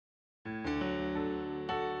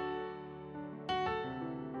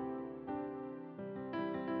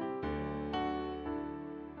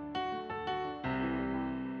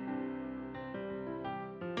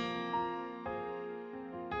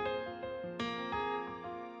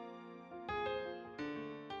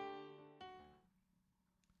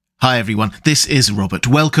Hi everyone, this is Robert.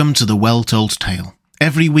 Welcome to The Well-Told Tale.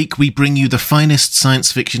 Every week we bring you the finest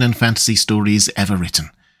science fiction and fantasy stories ever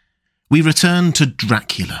written. We return to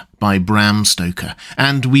Dracula by Bram Stoker,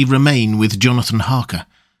 and we remain with Jonathan Harker.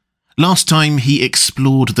 Last time he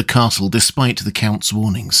explored the castle despite the Count's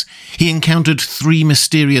warnings. He encountered 3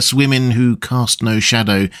 mysterious women who cast no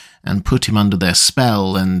shadow and put him under their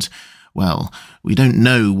spell and, well, we don't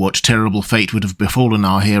know what terrible fate would have befallen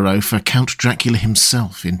our hero, for Count Dracula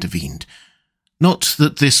himself intervened. Not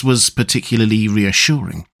that this was particularly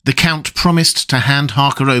reassuring. The Count promised to hand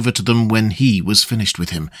Harker over to them when he was finished with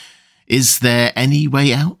him. Is there any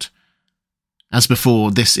way out? As before,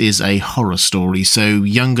 this is a horror story, so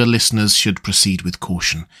younger listeners should proceed with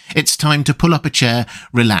caution. It's time to pull up a chair,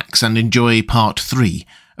 relax, and enjoy part 3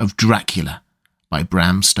 of Dracula by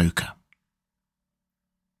Bram Stoker.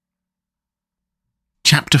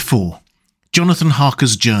 Chapter 4. Jonathan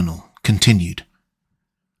Harker's Journal, continued.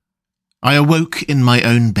 I awoke in my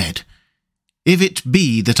own bed. If it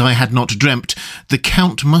be that I had not dreamt, the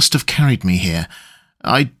Count must have carried me here.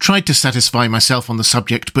 I tried to satisfy myself on the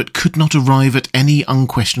subject, but could not arrive at any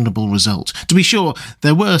unquestionable result. To be sure,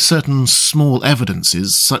 there were certain small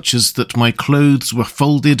evidences, such as that my clothes were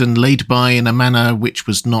folded and laid by in a manner which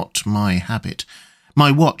was not my habit. My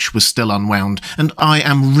watch was still unwound, and I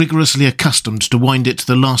am rigorously accustomed to wind it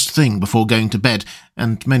the last thing before going to bed,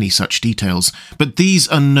 and many such details. But these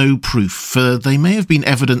are no proof, for they may have been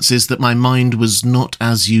evidences that my mind was not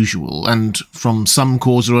as usual, and, from some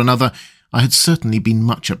cause or another, I had certainly been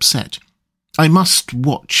much upset. I must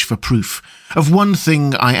watch for proof. Of one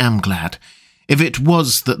thing I am glad. If it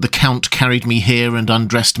was that the Count carried me here and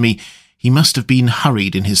undressed me, he must have been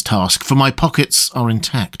hurried in his task, for my pockets are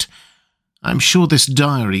intact. I'm sure this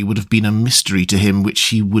diary would have been a mystery to him which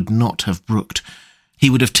he would not have brooked. He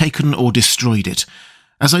would have taken or destroyed it.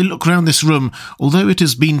 As I look round this room, although it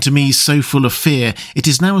has been to me so full of fear, it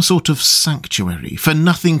is now a sort of sanctuary, for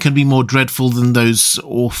nothing can be more dreadful than those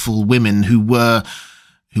awful women who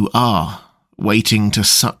are, waiting to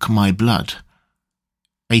suck my blood.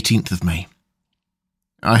 18th of May.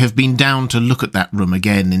 I have been down to look at that room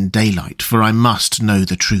again in daylight, for I must know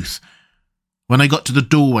the truth. When I got to the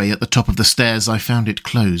doorway at the top of the stairs, I found it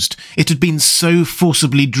closed. It had been so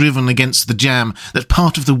forcibly driven against the jamb that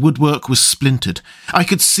part of the woodwork was splintered. I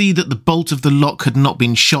could see that the bolt of the lock had not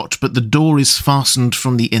been shot, but the door is fastened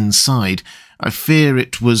from the inside. I fear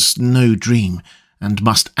it was no dream, and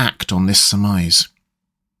must act on this surmise.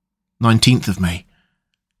 19th of May.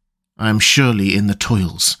 I am surely in the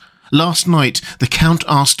toils. Last night, the Count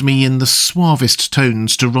asked me in the suavest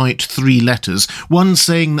tones to write 3 letters, one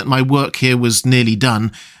saying that my work here was nearly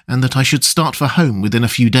done, and that I should start for home within a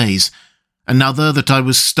few days. Another that I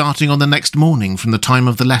was starting on the next morning from the time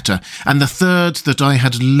of the letter, and the third that I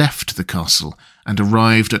had left the castle and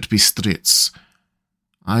arrived at Bistritz.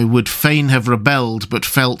 I would fain have rebelled, but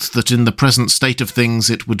felt that in the present state of things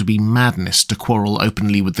it would be madness to quarrel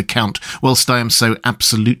openly with the Count whilst I am so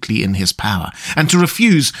absolutely in his power, and to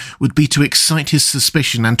refuse would be to excite his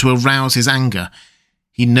suspicion and to arouse his anger.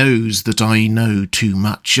 He knows that I know too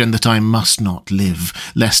much, and that I must not live,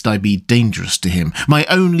 lest I be dangerous to him. My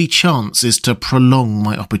only chance is to prolong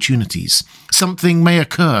my opportunities. Something may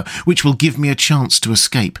occur which will give me a chance to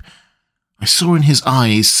escape. I saw in his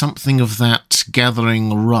eyes something of that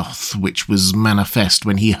gathering wrath which was manifest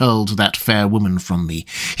when he hurled that fair woman from me.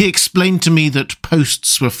 He explained to me that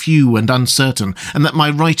posts were few and uncertain, and that my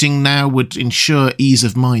writing now would ensure ease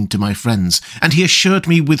of mind to my friends, and he assured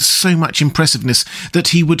me with so much impressiveness that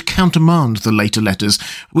he would countermand the later letters,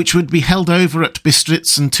 which would be held over at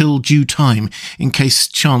Bistritz until due time, in case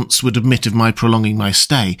chance would admit of my prolonging my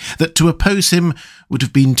stay, that to oppose him would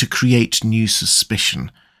have been to create new suspicion.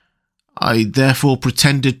 I therefore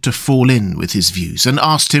pretended to fall in with his views, and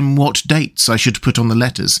asked him what dates I should put on the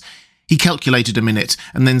letters. He calculated a minute,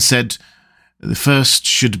 and then said, the first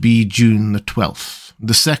should be June the 12th,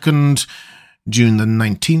 the second June the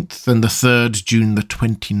 19th, and the third June the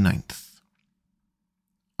 29th.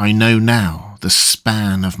 I know now the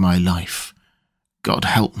span of my life. God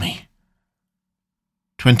help me.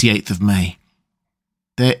 28th of May.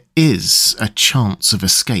 There is a chance of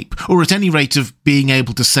escape, or at any rate of being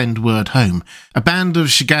able to send word home. A band of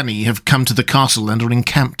Shigani have come to the castle and are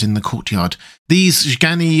encamped in the courtyard. These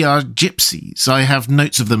Shigani are gypsies. I have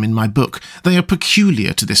notes of them in my book. They are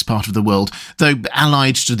peculiar to this part of the world, though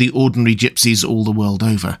allied to the ordinary gypsies all the world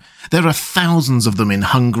over. There are thousands of them in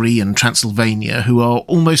Hungary and Transylvania who are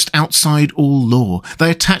almost outside all law.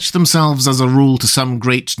 They attach themselves as a rule to some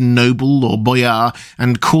great noble or boyar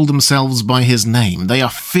and call themselves by his name. They are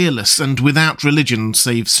fierce fearless and without religion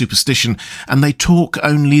save superstition, and they talk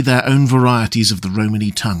only their own varieties of the Romany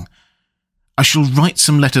tongue. I shall write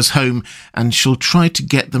some letters home, and shall try to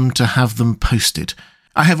get them to have them posted.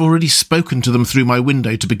 I have already spoken to them through my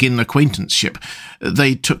window to begin acquaintanceship.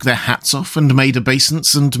 They took their hats off and made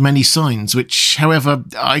obeisance and many signs, which, however,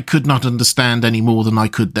 I could not understand any more than I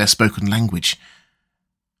could their spoken language.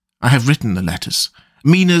 I have written the letters.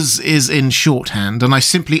 Mina's is in shorthand, and I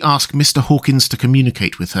simply ask Mr. Hawkins to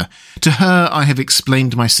communicate with her. To her I have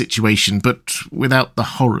explained my situation, but without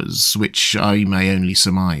the horrors which I may only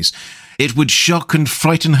surmise. It would shock and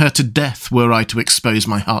frighten her to death were I to expose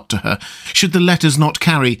my heart to her. Should the letters not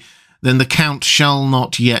carry, then the Count shall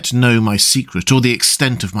not yet know my secret or the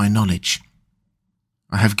extent of my knowledge.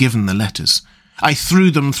 I have given the letters. I threw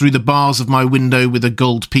them through the bars of my window with a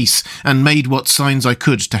gold piece, and made what signs I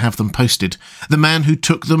could to have them posted. The man who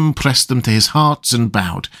took them pressed them to his heart and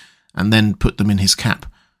bowed, and then put them in his cap.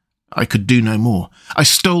 I could do no more. I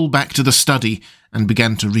stole back to the study and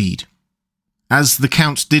began to read. As the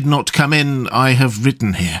Count did not come in, I have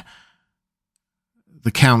written here.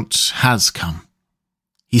 The Count has come.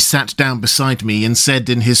 He sat down beside me and said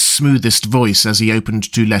in his smoothest voice as he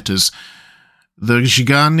opened two letters, "The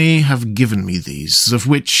Shigani have given me these, of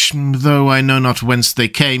which, though I know not whence they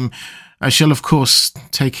came, I shall of course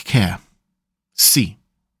take care. See."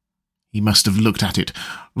 He must have looked at it.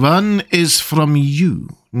 "One is from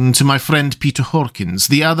you, to my friend Peter Hawkins.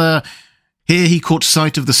 The other—" Here he caught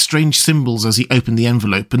sight of the strange symbols as he opened the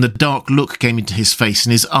envelope, and the dark look came into his face,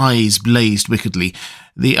 and his eyes blazed wickedly.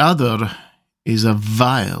 "The other is a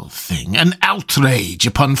vile thing, an outrage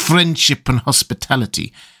upon friendship and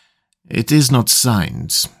hospitality. It is not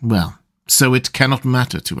signed. Well, so it cannot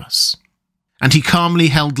matter to us." And he calmly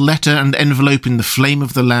held letter and envelope in the flame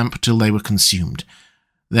of the lamp till they were consumed.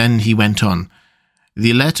 Then he went on,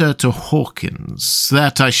 "The letter to Hawkins,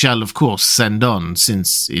 that I shall of course send on,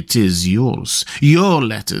 since it is yours. Your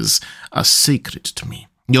letters are sacred to me.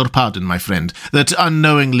 Your pardon, my friend, that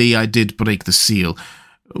unknowingly I did break the seal.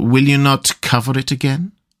 Will you not cover it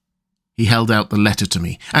again?" He held out the letter to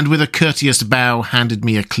me, and with a courteous bow handed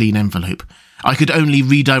me a clean envelope. I could only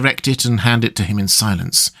redirect it and hand it to him in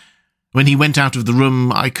silence. When he went out of the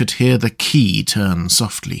room, I could hear the key turn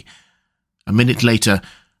softly. A minute later,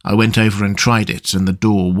 I went over and tried it, and the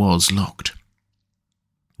door was locked.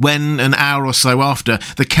 When, an hour or so after,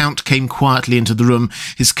 the Count came quietly into the room,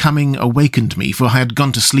 his coming awakened me, for I had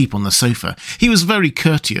gone to sleep on the sofa. He was very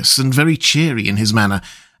courteous and very cheery in his manner,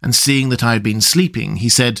 and seeing that I had been sleeping, he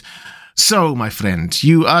said, "So, my friend,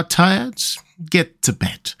 you are tired? Get to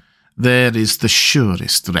bed. There is the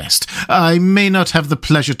surest rest. I may not have the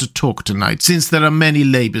pleasure to talk tonight, since there are many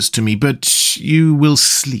labours to me, but you will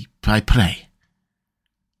sleep, I pray."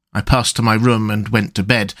 I passed to my room and went to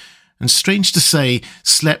bed, and strange to say,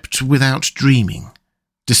 slept without dreaming.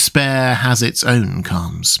 Despair has its own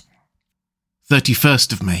calms.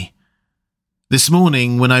 31st of May. This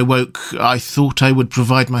morning, when I woke, I thought I would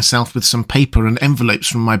provide myself with some paper and envelopes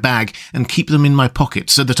from my bag and keep them in my pocket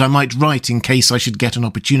so that I might write in case I should get an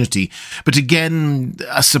opportunity. But again,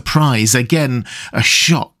 a surprise, again, a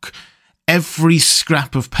shock. Every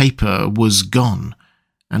scrap of paper was gone,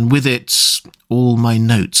 and with it all my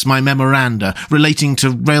notes, my memoranda relating to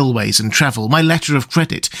railways and travel, my letter of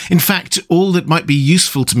credit. In fact, all that might be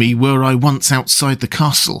useful to me were I once outside the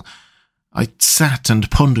castle. I sat and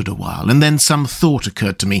pondered a while, and then some thought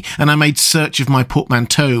occurred to me, and I made search of my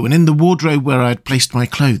portmanteau and in the wardrobe where I had placed my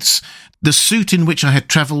clothes. The suit in which I had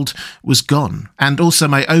travelled was gone, and also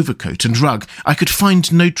my overcoat and rug. I could find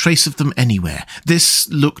no trace of them anywhere. This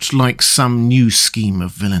looked like some new scheme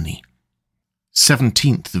of villainy.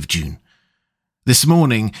 17th of June. This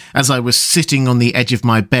morning, as I was sitting on the edge of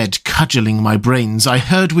my bed, cudgelling my brains, I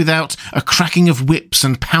heard without a cracking of whips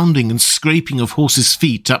and pounding and scraping of horses'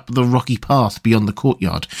 feet up the rocky path beyond the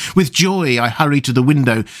courtyard. With joy I hurried to the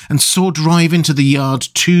window and saw drive into the yard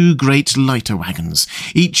two great lighter wagons,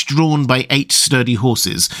 each drawn by 8 sturdy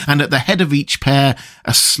horses, and at the head of each pair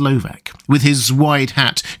a Slovak, with his wide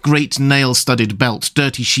hat, great nail-studded belt,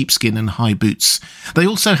 dirty sheepskin and high boots. They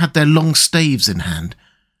also had their long staves in hand.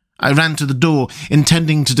 I ran to the door,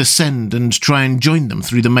 intending to descend and try and join them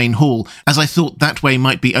through the main hall, as I thought that way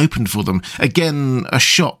might be opened for them. Again, a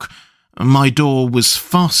shock. My door was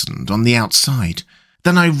fastened on the outside.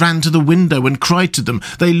 Then I ran to the window and cried to them.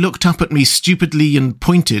 They looked up at me stupidly and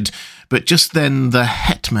pointed, but just then the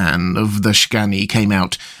hetman of the Shgani came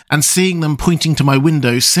out, and seeing them pointing to my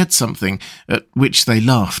window, said something, at which they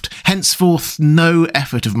laughed. Henceforth no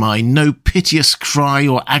effort of mine, no piteous cry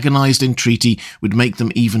or agonized entreaty would make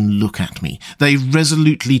them even look at me. They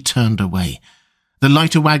resolutely turned away. The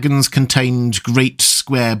lighter wagons contained great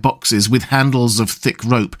square boxes with handles of thick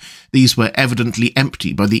rope. These were evidently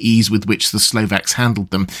empty by the ease with which the Slovaks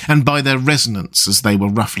handled them, and by their resonance as they were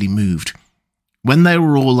roughly moved. When they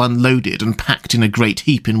were all unloaded and packed in a great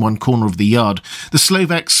heap in one corner of the yard, the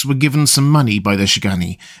Slovaks were given some money by the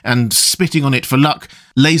Shigani, and, spitting on it for luck,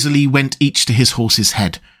 lazily went each to his horse's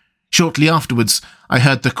head. Shortly afterwards, I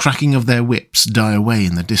heard the cracking of their whips die away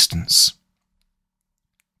in the distance.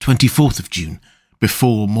 24th of June,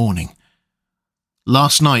 before morning.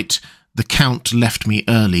 Last night, the Count left me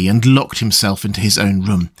early and locked himself into his own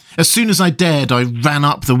room. As soon as I dared, I ran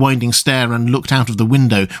up the winding stair and looked out of the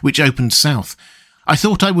window, which opened south. I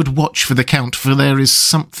thought I would watch for the Count, for there is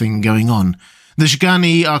something going on. The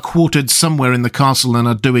Shigani are quartered somewhere in the castle and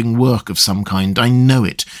are doing work of some kind. I know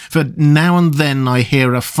it, for now and then I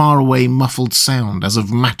hear a far-away muffled sound as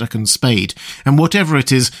of mattock and spade, and whatever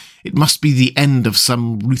it is, it must be the end of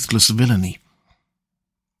some ruthless villainy.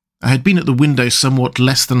 I had been at the window somewhat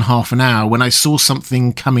less than half an hour when I saw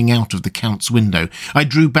something coming out of the Count's window. I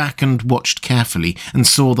drew back and watched carefully, and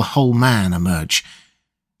saw the whole man emerge.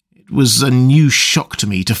 It was a new shock to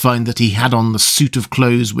me to find that he had on the suit of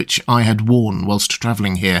clothes which I had worn whilst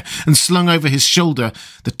travelling here, and slung over his shoulder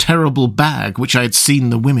the terrible bag which I had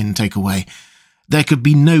seen the women take away. There could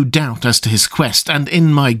be no doubt as to his quest, and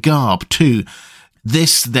in my garb too.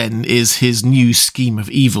 This, then, is his new scheme of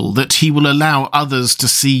evil, that he will allow others to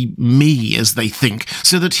see me as they think,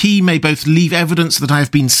 so that he may both leave evidence that I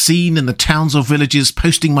have been seen in the towns or villages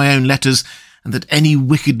posting my own letters, and that any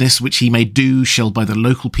wickedness which he may do shall by the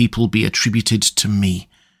local people be attributed to me.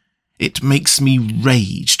 It makes me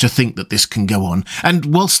rage to think that this can go on,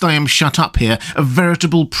 and whilst I am shut up here, a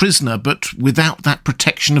veritable prisoner, but without that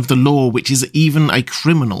protection of the law which is even a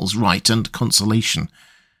criminal's right and consolation.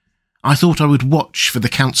 I thought I would watch for the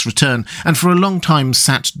Count's return, and for a long time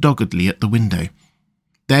sat doggedly at the window.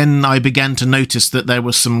 Then I began to notice that there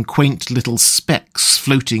were some quaint little specks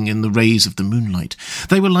floating in the rays of the moonlight.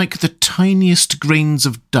 They were like the tiniest grains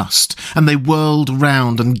of dust, and they whirled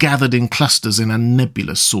round and gathered in clusters in a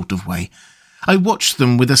nebulous sort of way. I watched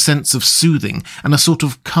them with a sense of soothing, and a sort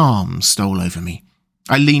of calm stole over me.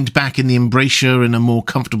 I leaned back in the embrasure in a more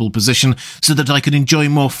comfortable position, so that I could enjoy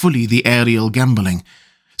more fully the aerial gambolling.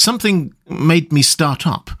 Something made me start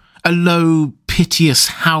up, a low, piteous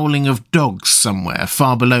howling of dogs somewhere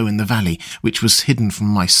far below in the valley, which was hidden from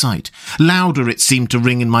my sight. Louder it seemed to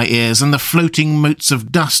ring in my ears, and the floating motes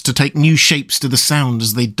of dust to take new shapes to the sound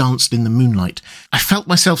as they danced in the moonlight. I felt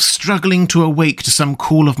myself struggling to awake to some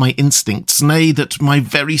call of my instincts, nay, that my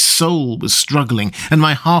very soul was struggling, and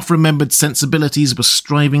my half-remembered sensibilities were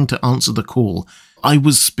striving to answer the call. I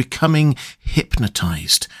was becoming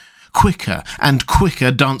hypnotized. Quicker and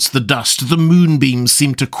quicker danced the dust. The moonbeams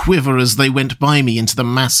seemed to quiver as they went by me into the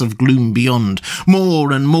mass of gloom beyond.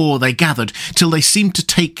 More and more they gathered, till they seemed to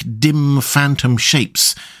take dim phantom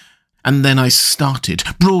shapes. And then I started,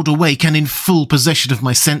 broad awake and in full possession of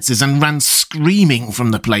my senses, and ran screaming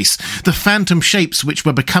from the place. The phantom shapes which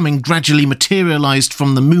were becoming gradually materialized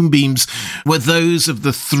from the moonbeams were those of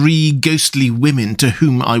the 3 ghostly women to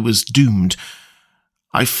whom I was doomed.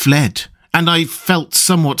 I fled, and I felt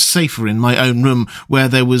somewhat safer in my own room, where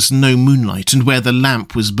there was no moonlight and where the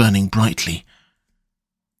lamp was burning brightly.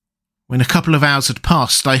 When a couple of hours had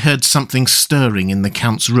passed, I heard something stirring in the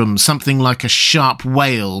Count's room, something like a sharp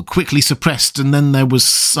wail, quickly suppressed, and then there was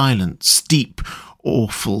silence, deep,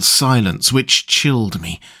 awful silence, which chilled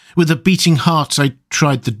me. With a beating heart I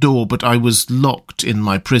tried the door, but I was locked in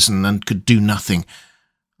my prison and could do nothing.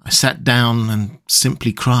 I sat down and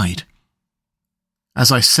simply cried. As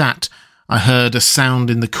I sat, I heard a sound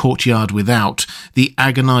in the courtyard without, the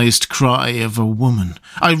agonized cry of a woman.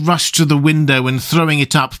 I rushed to the window and, throwing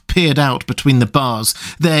it up, peered out between the bars.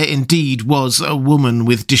 There indeed was a woman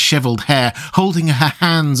with dishevelled hair, holding her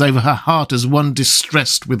hands over her heart as one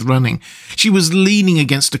distressed with running. She was leaning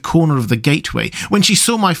against a corner of the gateway. When she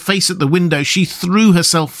saw my face at the window, she threw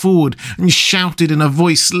herself forward and shouted in a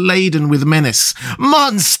voice laden with menace,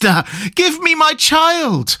 "Monster! Give me my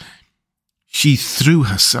child!" She threw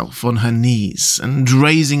herself on her knees, and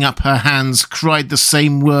raising up her hands, cried the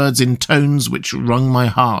same words in tones which wrung my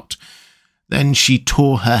heart. Then she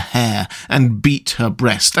tore her hair, and beat her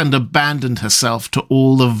breast, and abandoned herself to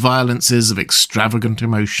all the violences of extravagant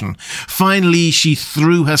emotion. Finally she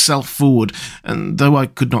threw herself forward, and though I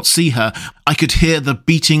could not see her, I could hear the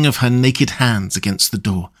beating of her naked hands against the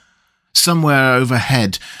door. Somewhere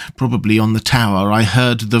overhead, probably on the tower, I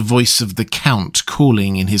heard the voice of the Count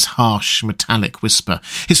calling in his harsh, metallic whisper.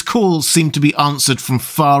 His calls seemed to be answered from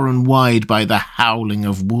far and wide by the howling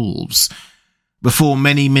of wolves. Before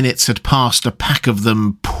many minutes had passed, a pack of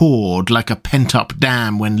them poured like a pent-up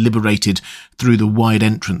dam when liberated through the wide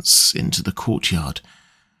entrance into the courtyard.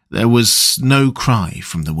 There was no cry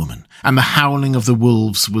from the woman, and the howling of the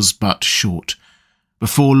wolves was but short.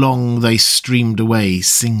 Before long they streamed away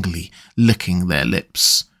singly, licking their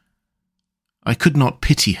lips. I could not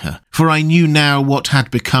pity her, for I knew now what had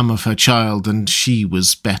become of her child, and she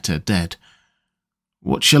was better dead.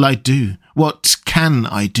 What shall I do? What can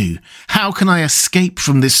I do? How can I escape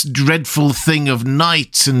from this dreadful thing of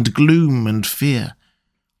night and gloom and fear?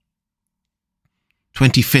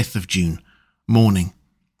 25th of June, morning.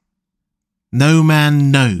 No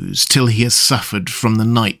man knows till he has suffered from the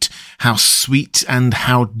night how sweet and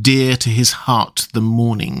how dear to his heart the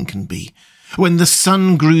morning can be. When the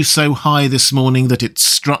sun grew so high this morning that it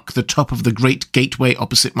struck the top of the great gateway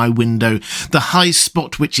opposite my window, the high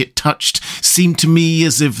spot which it touched seemed to me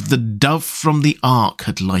as if the dove from the ark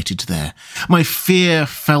had lighted there. My fear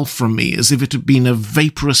fell from me as if it had been a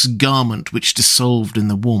vaporous garment which dissolved in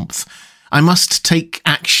the warmth. I must take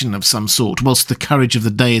action of some sort whilst the courage of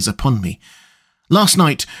the day is upon me. Last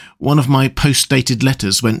night, one of my post-dated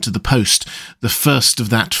letters went to the post, the first of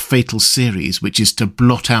that fatal series which is to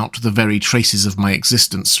blot out the very traces of my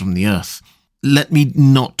existence from the earth. Let me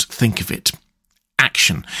not think of it.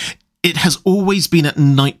 Action. It has always been at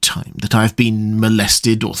night time that I have been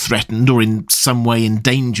molested or threatened or in some way in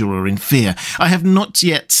danger or in fear. I have not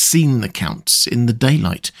yet seen the Count in the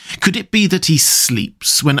daylight. Could it be that he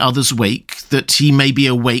sleeps when others wake, that he may be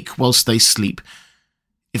awake whilst they sleep?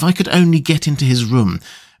 If I could only get into his room,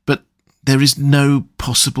 but there is no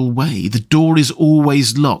possible way. The door is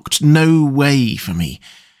always locked. No way for me.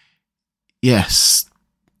 Yes,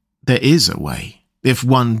 there is a way, if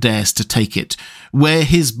one dares to take it. Where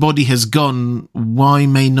his body has gone, why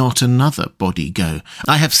may not another body go?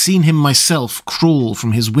 I have seen him myself crawl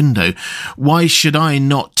from his window. Why should I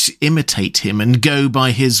not imitate him and go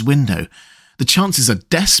by his window? The chances are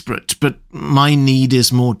desperate, but my need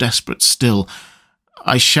is more desperate still.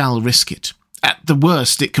 I shall risk it. At the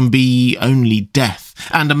worst, it can be only death,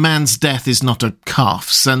 and a man's death is not a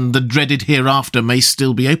calf's, and the dreaded hereafter may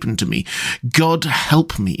still be open to me. God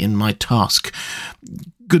help me in my task.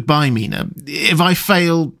 Goodbye, Mina. If I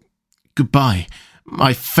fail, goodbye.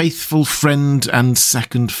 My faithful friend and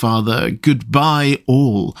second father, goodbye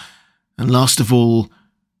all. And last of all,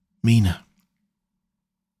 Mina.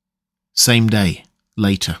 Same day,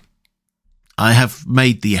 later. I have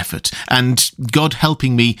made the effort, and, God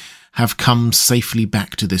helping me, have come safely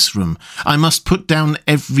back to this room. I must put down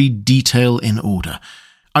every detail in order.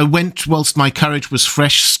 I went, whilst my courage was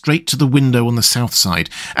fresh, straight to the window on the south side,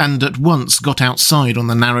 and at once got outside on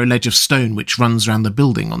the narrow ledge of stone which runs round the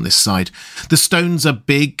building on this side. The stones are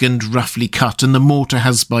big and roughly cut, and the mortar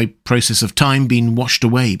has, by process of time, been washed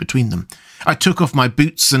away between them. I took off my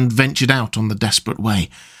boots and ventured out on the desperate way.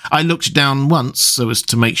 I looked down once, so as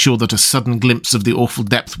to make sure that a sudden glimpse of the awful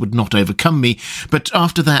depth would not overcome me, but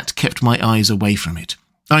after that kept my eyes away from it.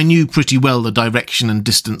 I knew pretty well the direction and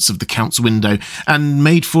distance of the Count's window, and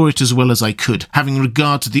made for it as well as I could, having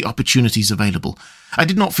regard to the opportunities available. I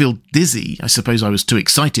did not feel dizzy, I suppose I was too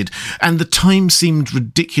excited, and the time seemed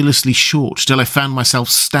ridiculously short till I found myself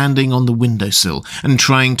standing on the windowsill and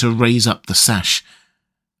trying to raise up the sash.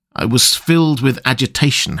 I was filled with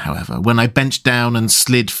agitation, however, when I bent down and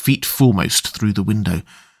slid feet foremost through the window.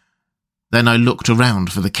 Then I looked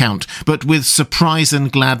around for the Count, but with surprise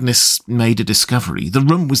and gladness made a discovery. The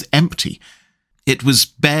room was empty. It was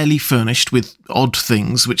barely furnished with odd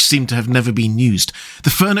things which seemed to have never been used. The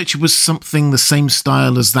furniture was something the same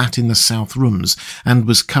style as that in the south rooms, and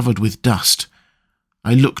was covered with dust.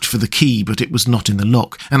 I looked for the key, but it was not in the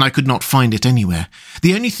lock, and I could not find it anywhere.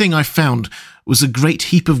 The only thing I found was a great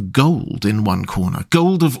heap of gold in one corner,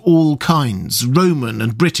 gold of all kinds, Roman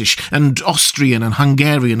and British and Austrian and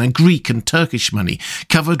Hungarian and Greek and Turkish money,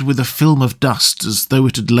 covered with a film of dust as though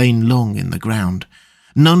it had lain long in the ground.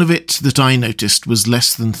 None of it that I noticed was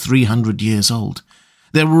less than 300 years old.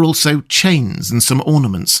 There were also chains and some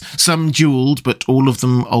ornaments, some jewelled, but all of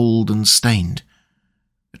them old and stained.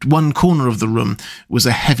 At one corner of the room was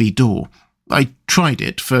a heavy door. I tried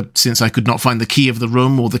it, for since I could not find the key of the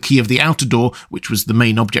room or the key of the outer door, which was the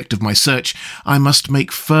main object of my search, I must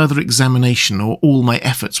make further examination or all my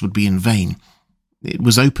efforts would be in vain. It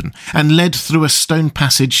was open, and led through a stone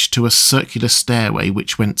passage to a circular stairway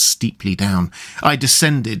which went steeply down. I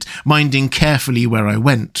descended, minding carefully where I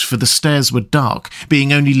went, for the stairs were dark,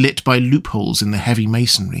 being only lit by loopholes in the heavy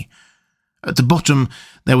masonry. At the bottom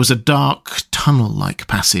there was a dark, tunnel-like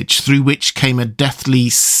passage, through which came a deathly,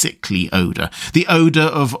 sickly odour, the odour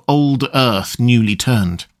of old earth newly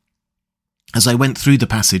turned. As I went through the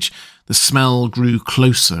passage, The smell grew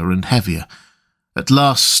closer and heavier. At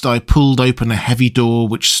last I pulled open a heavy door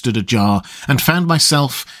which stood ajar, and found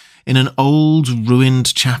myself in an old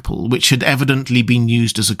ruined chapel which had evidently been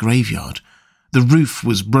used as a graveyard. The roof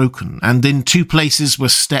was broken, and in 2 places were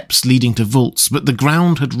steps leading to vaults, but the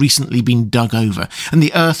ground had recently been dug over, and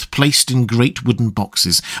the earth placed in great wooden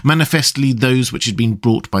boxes, manifestly those which had been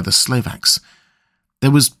brought by the Slovaks.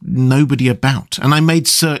 There was nobody about, and I made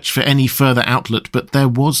search for any further outlet, but there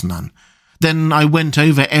was none. Then I went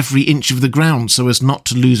over every inch of the ground so as not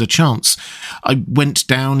to lose a chance. I went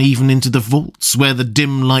down even into the vaults, where the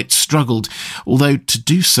dim light struggled, although to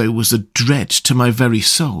do so was a dread to my very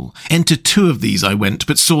soul. Into 2 of these I went,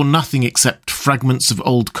 but saw nothing except fragments of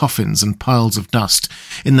old coffins and piles of dust.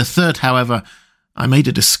 In the 3rd, however, I made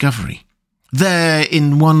a discovery. There,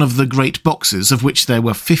 in one of the great boxes, of which there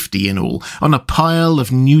were 50 in all, on a pile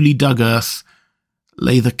of newly dug earth,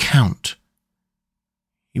 lay the Count.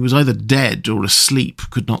 He was either dead or asleep,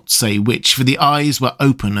 could not say which, for the eyes were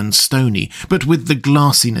open and stony, but with the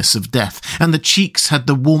glassiness of death, and the cheeks had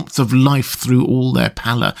the warmth of life through all their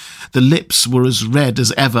pallor. The lips were as red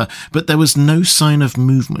as ever, but there was no sign of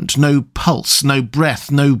movement, no pulse, no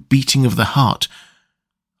breath, no beating of the heart.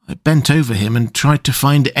 I bent over him and tried to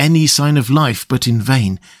find any sign of life, but in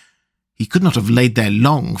vain. He could not have laid there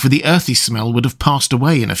long, for the earthy smell would have passed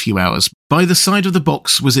away in a few hours. By the side of the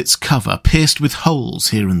box was its cover, pierced with holes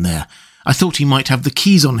here and there. I thought he might have the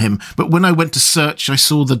keys on him, but when I went to search I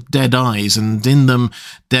saw the dead eyes, and in them,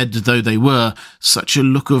 dead though they were, such a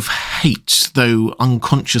look of hate, though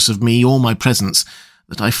unconscious of me or my presence,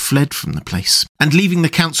 that I fled from the place, and leaving the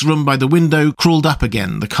Count's room by the window, crawled up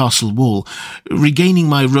again the castle wall. Regaining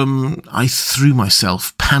my room, I threw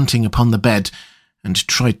myself, panting, upon the bed, and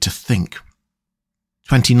tried to think.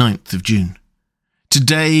 29th of June.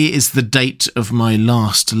 Today is the date of my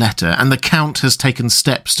last letter, and the Count has taken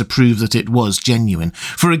steps to prove that it was genuine,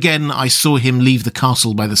 for again I saw him leave the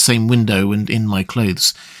castle by the same window and in my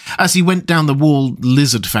clothes. As he went down the wall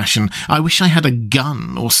lizard fashion, I wish I had a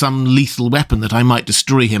gun or some lethal weapon that I might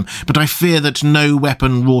destroy him, but I fear that no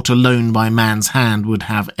weapon wrought alone by man's hand would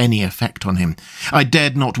have any effect on him. I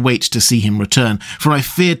dared not wait to see him return, for I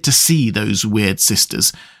feared to see those weird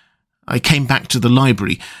sisters. I came back to the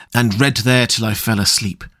library and read there till I fell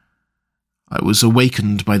asleep. I was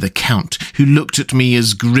awakened by the Count, who looked at me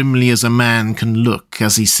as grimly as a man can look,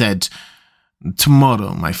 as he said,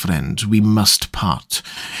 "Tomorrow, my friend, we must part.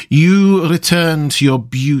 You return to your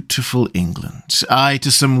beautiful England, I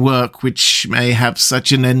to some work which may have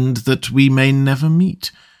such an end that we may never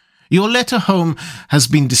meet. Your letter home has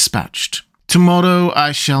been dispatched. Tomorrow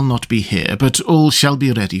I shall not be here, but all shall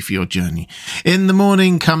be ready for your journey. In the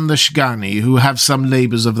morning come the Shgani, who have some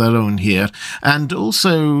labours of their own here, and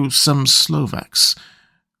also some Slovaks.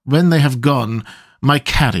 When they have gone, my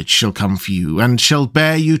carriage shall come for you, and shall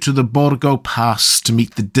bear you to the Borgo Pass to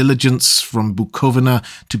meet the diligence from Bukovina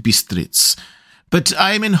to Bistritz. But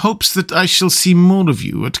I am in hopes that I shall see more of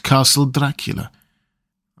you at Castle Dracula."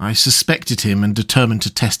 I suspected him and determined to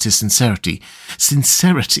test his sincerity.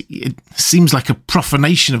 Sincerity? It seems like a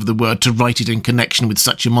profanation of the word to write it in connection with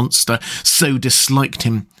such a monster, so disliked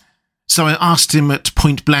him. So I asked him at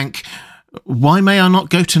point blank, "Why may I not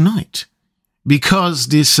go tonight?" "Because,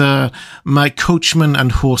 dear sir, my coachman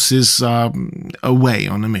and horses are away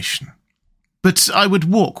on a mission." "But I would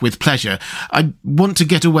walk with pleasure. I want to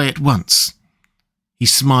get away at once." He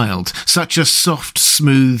smiled, such a soft,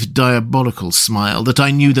 smooth, diabolical smile that I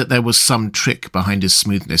knew that there was some trick behind his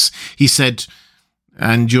smoothness. He said,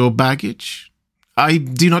 "And your baggage?" "I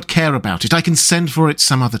do not care about it. I can send for it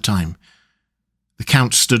some other time." The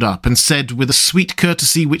Count stood up and said with a sweet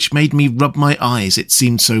courtesy which made me rub my eyes, it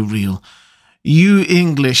seemed so real, "You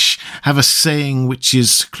English have a saying which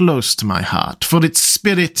is close to my heart, for its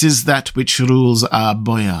spirit is that which rules our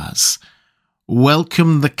boyars.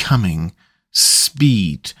 Welcome the coming,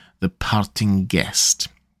 speed the parting guest.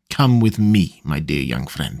 Come with me, my dear young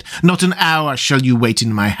friend. Not an hour shall you wait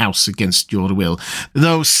in my house against your will,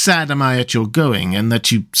 though sad am I at your going, and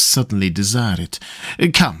that you suddenly desire it.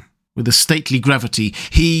 Come." With a stately gravity,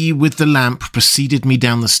 he, with the lamp, preceded me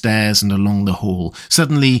down the stairs and along the hall.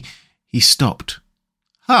 Suddenly he stopped.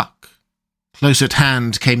 "Hark!" Close at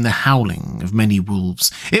hand came the howling of many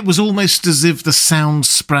wolves. It was almost as if the sound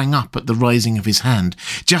sprang up at the rising of his hand,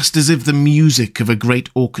 just as if the music of a great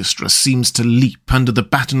orchestra seems to leap under the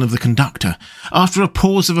baton of the conductor. After a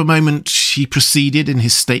pause of a moment, he proceeded in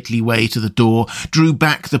his stately way to the door, drew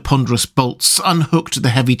back the ponderous bolts, unhooked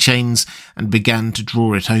the heavy chains, and began to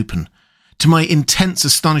draw it open. To my intense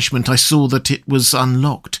astonishment, I saw that it was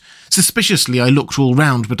unlocked. Suspiciously, I looked all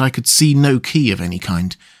round, but I could see no key of any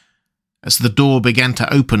kind. As the door began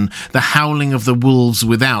to open, the howling of the wolves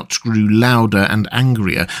without grew louder and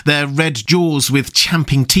angrier. Their red jaws with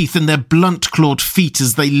champing teeth and their blunt-clawed feet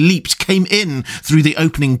as they leaped came in through the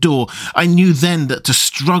opening door. I knew then that to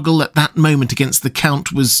struggle at that moment against the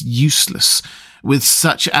Count was useless. With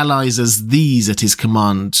such allies as these at his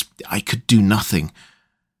command, I could do nothing.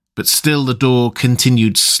 But still the door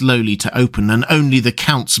continued slowly to open, and only the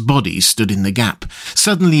Count's body stood in the gap.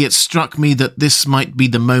 Suddenly it struck me that this might be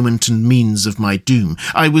the moment and means of my doom.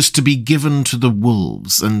 I was to be given to the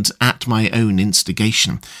wolves, and at my own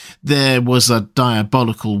instigation. There was a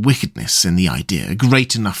diabolical wickedness in the idea,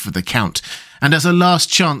 great enough for the Count, and as a last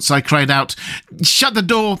chance I cried out, "Shut the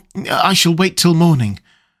door! I shall wait till morning,"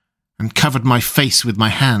 and covered my face with my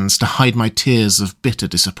hands to hide my tears of bitter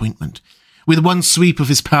disappointment. With one sweep of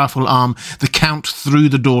his powerful arm, the Count threw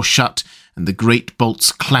the door shut, and the great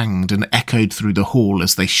bolts clanged and echoed through the hall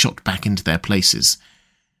as they shot back into their places.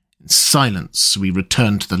 In silence we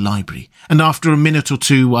returned to the library, and after a minute or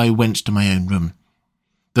two I went to my own room.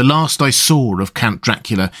 The last I saw of Count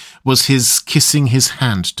Dracula was his kissing his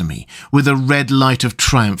hand to me, with a red light of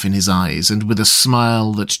triumph in his eyes, and with a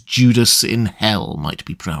smile that Judas in hell might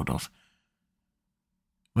be proud of.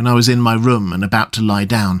 When I was in my room and about to lie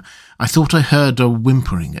down, I thought I heard a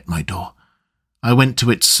whimpering at my door. I went to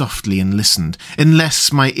it softly and listened.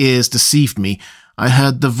 Unless my ears deceived me, I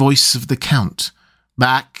heard the voice of the Count.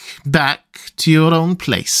 "Back, back to your own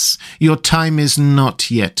place. Your time is not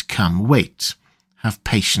yet come. Wait. Have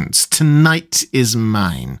patience. Tonight is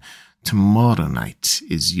mine. Tomorrow night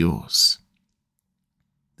is yours."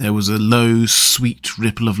 There was a low, sweet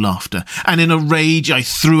ripple of laughter, and in a rage I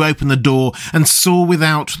threw open the door and saw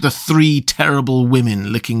without the 3 terrible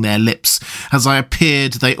women licking their lips. As I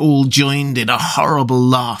appeared, they all joined in a horrible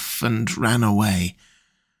laugh and ran away.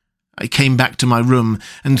 I came back to my room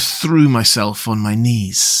and threw myself on my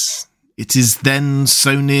knees. It is then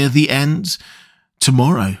so near the end?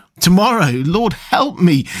 Tomorrow, Lord help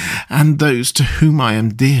me, and those to whom I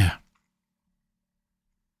am dear.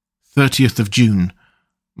 30th of June.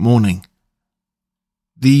 Morning.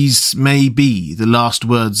 These may be the last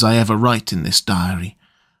words I ever write in this diary.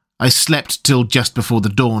 I slept till just before the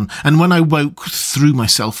dawn, and when I woke, threw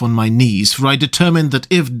myself on my knees, for I determined that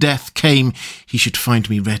if death came, he should find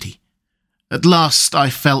me ready. At last I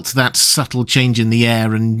felt that subtle change in the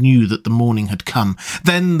air and knew that the morning had come.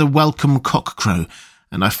 Then the welcome cock crow,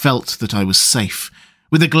 and I felt that I was safe.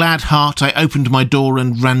 With a glad heart I opened my door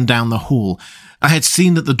and ran down the hall. I had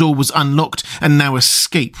seen that the door was unlocked, and now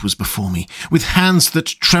escape was before me. With hands that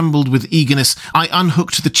trembled with eagerness, I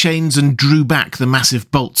unhooked the chains and drew back the massive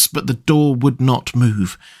bolts, but the door would not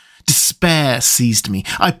move. Despair seized me.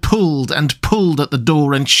 I pulled and pulled at the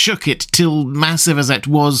door and shook it till, massive as it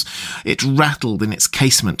was, it rattled in its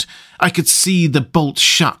casement. I could see the bolt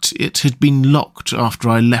shut. It had been locked after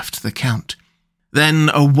I left the Count.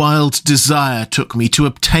 Then a wild desire took me to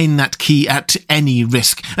obtain that key at any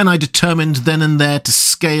risk, and I determined then and there to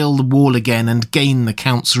scale the wall again and gain the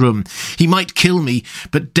Count's room. He might kill me,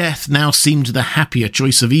 but death now seemed the happier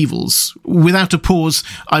choice of evils. Without a pause,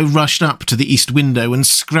 I rushed up to the east window and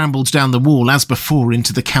scrambled down the wall as before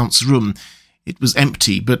into the Count's room. It was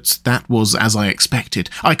empty, but that was as I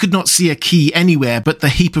expected. I could not see a key anywhere, but the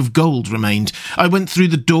heap of gold remained. I went through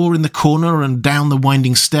the door in the corner and down the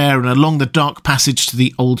winding stair and along the dark passage to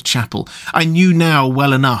the old chapel. I knew now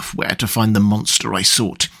well enough where to find the monster I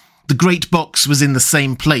sought. The great box was in the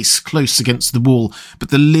same place, close against the wall, but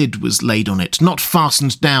the lid was laid on it, not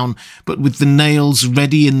fastened down, but with the nails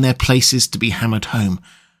ready in their places to be hammered home.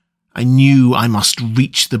 I knew I must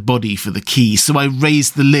reach the body for the key, so I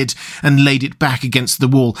raised the lid and laid it back against the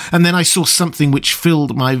wall, and then I saw something which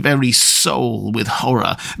filled my very soul with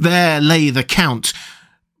horror. There lay the Count,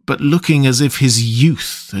 but looking as if his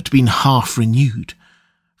youth had been half renewed.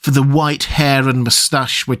 For the white hair and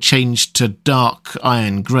moustache were changed to dark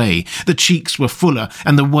iron grey. The cheeks were fuller,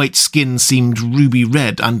 and the white skin seemed ruby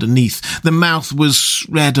red underneath. The mouth was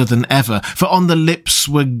redder than ever, for on the lips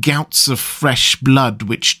were gouts of fresh blood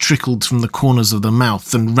which trickled from the corners of the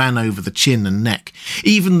mouth and ran over the chin and neck.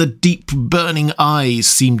 Even the deep burning eyes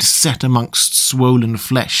seemed set amongst swollen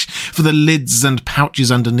flesh, for the lids and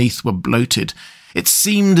pouches underneath were bloated. It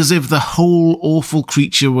seemed as if the whole awful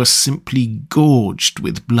creature were simply gorged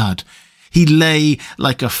with blood. He lay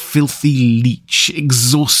like a filthy leech,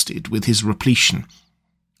 exhausted with his repletion.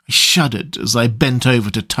 I shuddered as I bent over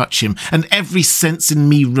to touch him, and every sense in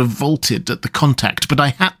me revolted at the contact, but I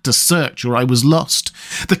had to search or I was lost.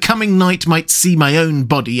 The coming night might see my own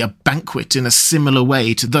body a banquet in a similar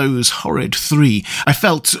way to those horrid 3. I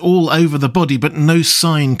felt all over the body, but no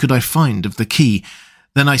sign could I find of the key.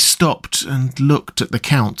 Then I stopped and looked at the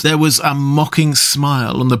Count. There was a mocking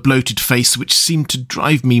smile on the bloated face which seemed to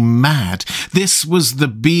drive me mad. This was the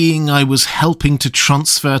being I was helping to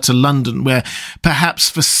transfer to London, where perhaps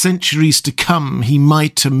for centuries to come he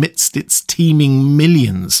might, amidst its teeming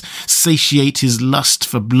millions, satiate his lust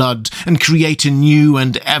for blood and create a new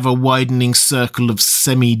and ever-widening circle of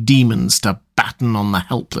semi-demons to batten on the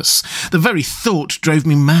helpless. The very thought drove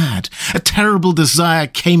me mad. A terrible desire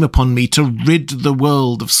came upon me to rid the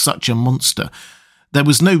world of such a monster. There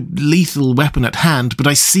was no lethal weapon at hand, but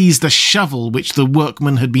I seized a shovel which the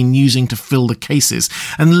workman had been using to fill the cases,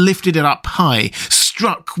 and lifted it up high,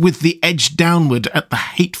 struck with the edge downward at the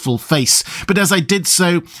hateful face. But as I did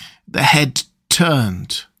so, the head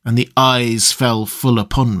turned, and the eyes fell full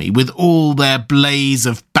upon me, with all their blaze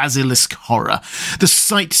of basilisk horror. The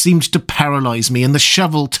sight seemed to paralyse me, and the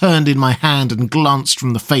shovel turned in my hand and glanced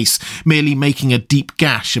from the face, merely making a deep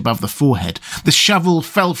gash above the forehead. The shovel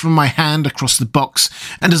fell from my hand across the box,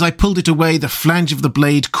 and as I pulled it away, the flange of the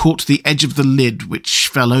blade caught the edge of the lid, which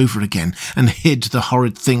fell over again, and hid the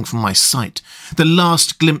horrid thing from my sight. The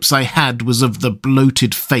last glimpse I had was of the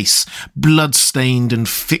bloated face, blood-stained and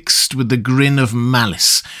fixed with the grin of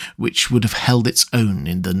malice, which would have held its own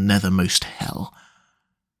in the nethermost hell.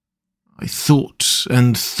 I thought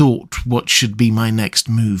and thought what should be my next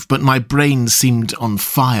move, but my brain seemed on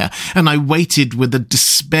fire, and I waited with a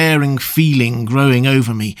despairing feeling growing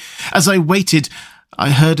over me. As I waited,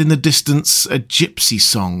 I heard in the distance a gypsy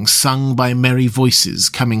song sung by merry voices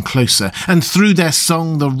coming closer, and through their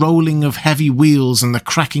song the rolling of heavy wheels and the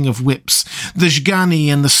cracking of whips. The Zhgani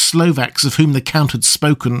and the Slovaks of whom the Count had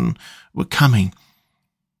spoken were coming.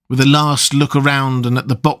 With a last look around and at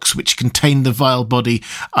the box which contained the vile body,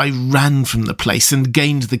 I ran from the place and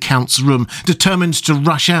gained the Count's room, determined to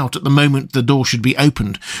rush out at the moment the door should be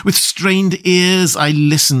opened. With strained ears I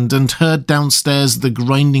listened and heard downstairs the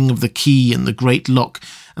grinding of the key in the great lock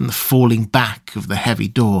and the falling back of the heavy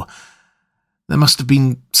door. There must have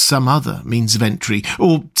been some other means of entry,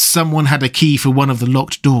 or someone had a key for one of the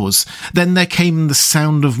locked doors. Then there came the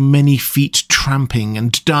sound of many feet tramping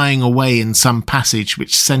and dying away in some passage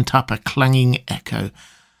which sent up a clanging echo.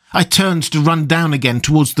 I turned to run down again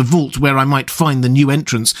towards the vault where I might find the new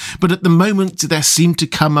entrance, but at the moment there seemed to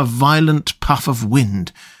come a violent puff of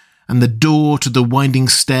wind, and the door to the winding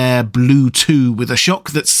stair blew to with a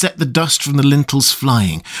shock that set the dust from the lintels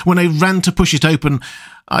flying. When I ran to push it open,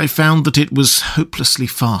 I found that it was hopelessly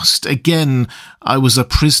fast. Again, I was a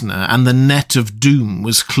prisoner, and the net of doom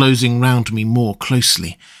was closing round me more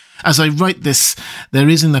closely. As I write this, there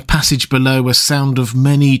is in the passage below a sound of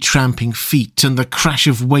many tramping feet, and the crash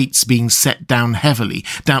of weights being set down heavily,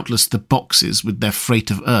 doubtless the boxes with their freight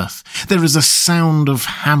of earth. There is a sound of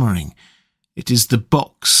hammering. It is the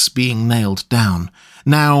box being nailed down.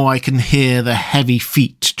 Now I can hear the heavy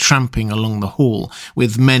feet tramping along the hall,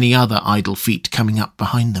 with many other idle feet coming up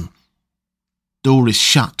behind them. Door is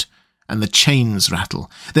shut, and the chains rattle.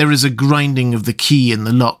 There is a grinding of the key in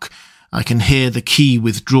the lock. I can hear the key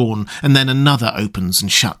withdrawn, and then another opens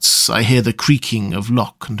and shuts. I hear the creaking of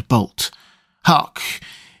lock and bolt. Hark!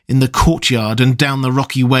 In the courtyard and down the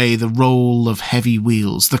rocky way, the roll of heavy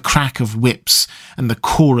wheels, the crack of whips, and the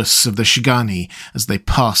chorus of the Zhgani as they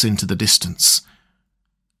pass into the distance.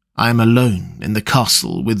 I am alone in the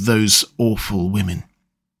castle with those awful women.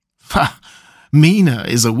 Ha! Mina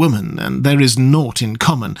is a woman, and there is naught in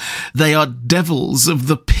common. They are devils of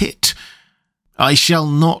the pit. I shall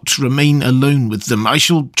not remain alone with them. I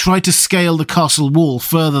shall try to scale the castle wall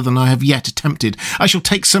further than I have yet attempted. I shall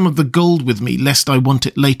take some of the gold with me, lest I want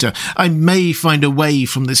it later. I may find a way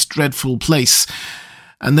from this dreadful place.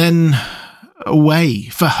 And then away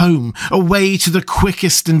for home, away to the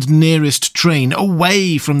quickest and nearest train,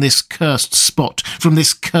 away from this cursed spot, from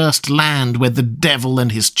this cursed land where the devil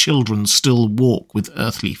and his children still walk with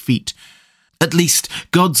earthly feet. At least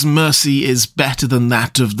God's mercy is better than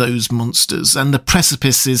that of those monsters, and the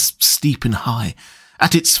precipice is steep and high.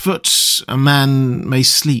 At its foot a man may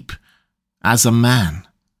sleep, as a man.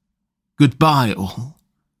 Goodbye, all.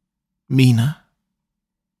 Mina.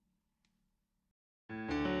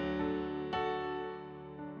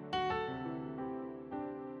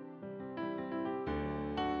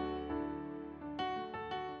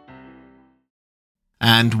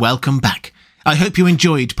 And welcome back. I hope you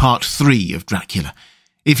enjoyed part 3 of Dracula.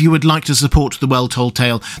 If you would like to support The Well Told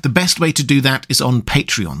Tale, the best way to do that is on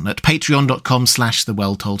Patreon at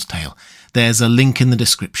patreon.com/thewelltoldtale. There's a link in the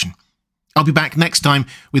description. I'll be back next time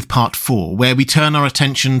with part 4, where we turn our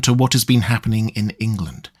attention to what has been happening in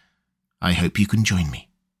England. I hope you can join me.